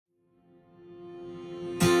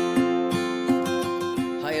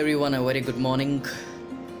everyone, a very good morning.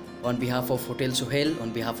 On behalf of Hotel Suhail, on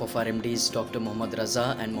behalf of our MDs Dr. Mohammad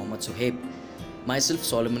Raza and Mohammad Suhaib, myself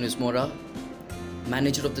Solomon Ismora,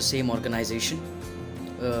 manager of the same organization,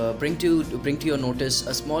 bring to your notice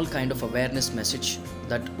a small kind of awareness message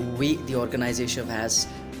that we, the organization, has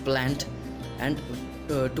planned and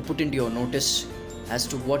to put into your notice as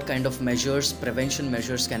to what kind of measures, prevention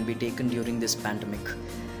measures can be taken during this pandemic.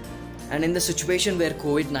 And in the situation where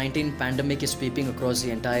COVID-19 pandemic is sweeping across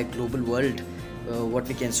the entire global world, what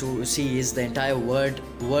we can see is the entire world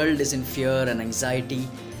is in fear and anxiety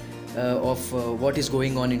of what is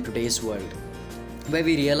going on in today's world, where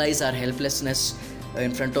we realize our helplessness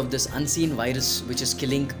in front of this unseen virus which is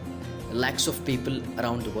killing lakhs of people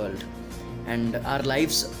around the world. And our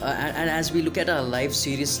lives, and as we look at our lives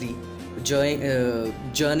seriously,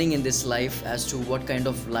 journeying in this life as to what kind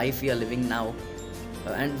of life we are living now,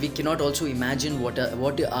 and we cannot also imagine what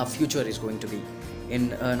our future is going to be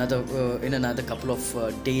in another couple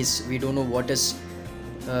of days. We don't know what is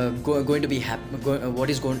going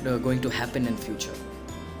to happen in future.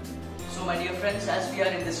 So my dear friends, as we are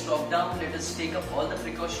in this lockdown, let us take up all the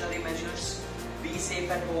precautionary measures, be safe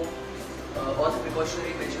at home, all the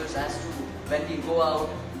precautionary measures as to when we go out,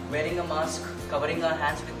 wearing a mask, covering our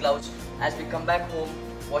hands with gloves, as we come back home,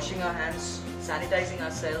 washing our hands, sanitizing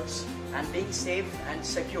ourselves, and being safe and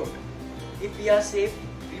secure. If we are safe,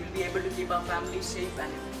 we will be able to keep our families safe,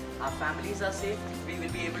 and if our families are safe, we will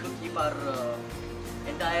be able to keep our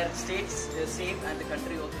entire states safe and the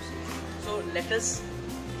country also safe. So let us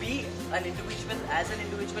be an individual. As an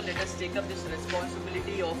individual, let us take up this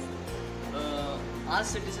responsibility of our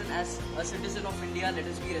citizen. As a citizen of India, let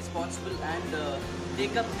us be responsible and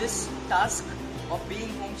take up this task of being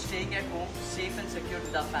home, staying at home, safe and secure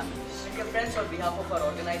with our families. Dear friends, on behalf of our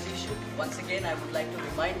organization, once again I would like to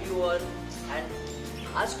remind you all and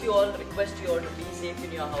ask you all, request you all to be safe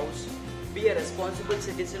in your house, be a responsible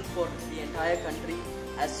citizen for the entire country.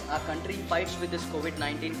 As our country fights with this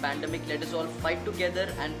COVID-19 pandemic, let us all fight together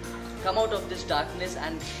and come out of this darkness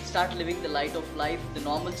and start living the light of life, the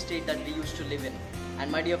normal state that we used to live in.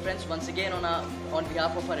 And my dear friends, once again on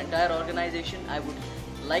behalf of our entire organization, I would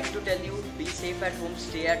like to tell you, be safe at home,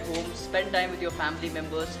 stay at home, spend time with your family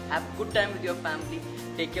members, have good time with your family,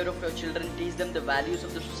 take care of your children, teach them the values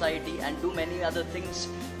of the society, and do many other things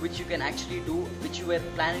which you can actually do, which you were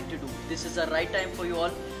planning to do. This is the right time for you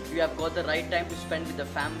all. You have got the right time to spend with the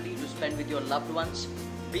family, to spend with your loved ones.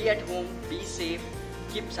 Be at home, be safe,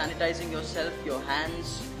 keep sanitizing yourself, your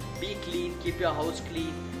hands, be clean, keep your house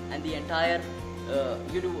clean, and the entire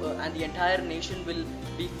nation will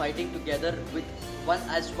be fighting together with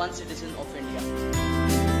one citizen of India.